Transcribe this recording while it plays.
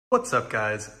What's up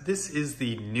guys? This is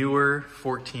the Neewer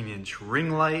 14-inch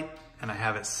ring light and I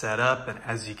have it set up, and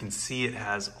as you can see it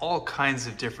has all kinds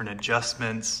of different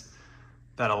adjustments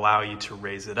that allow you to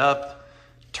raise it up,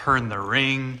 turn the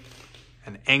ring,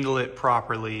 and angle it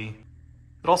properly.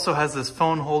 It also has this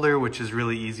phone holder which is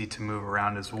really easy to move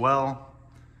around as well.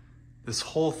 This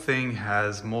whole thing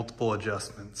has multiple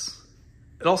adjustments.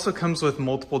 It also comes with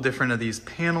multiple different of these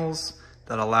panels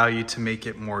that allow you to make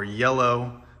it more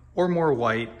yellow or more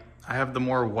white. I have the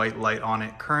more white light on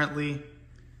it currently.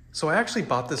 So I actually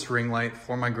bought this ring light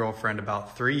for my girlfriend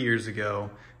about 3 years ago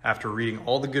after reading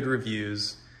all the good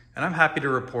reviews, and I'm happy to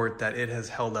report that it has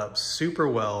held up super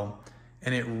well,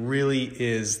 and it really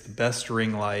is the best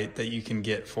ring light that you can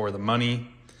get for the money,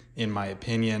 in my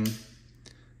opinion.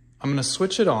 I'm gonna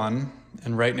switch it on,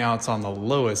 and right now it's on the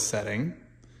lowest setting,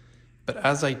 but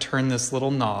as I turn this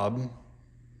little knob,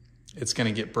 it's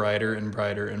gonna get brighter and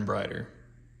brighter and brighter.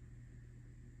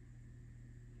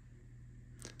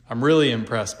 I'm really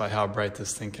impressed by how bright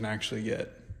this thing can actually get.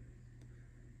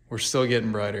 We're still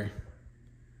getting brighter.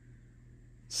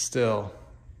 Still.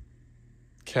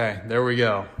 Okay, there we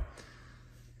go.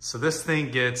 So this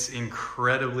thing gets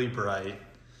incredibly bright.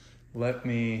 Let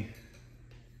me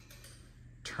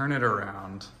turn it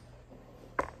around.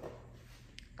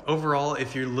 Overall,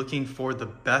 if you're looking for the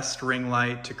best ring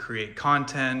light to create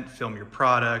content, film your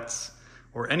products,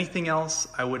 or anything else,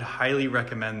 I would highly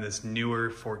recommend this Neewer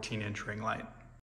 14-inch ring light.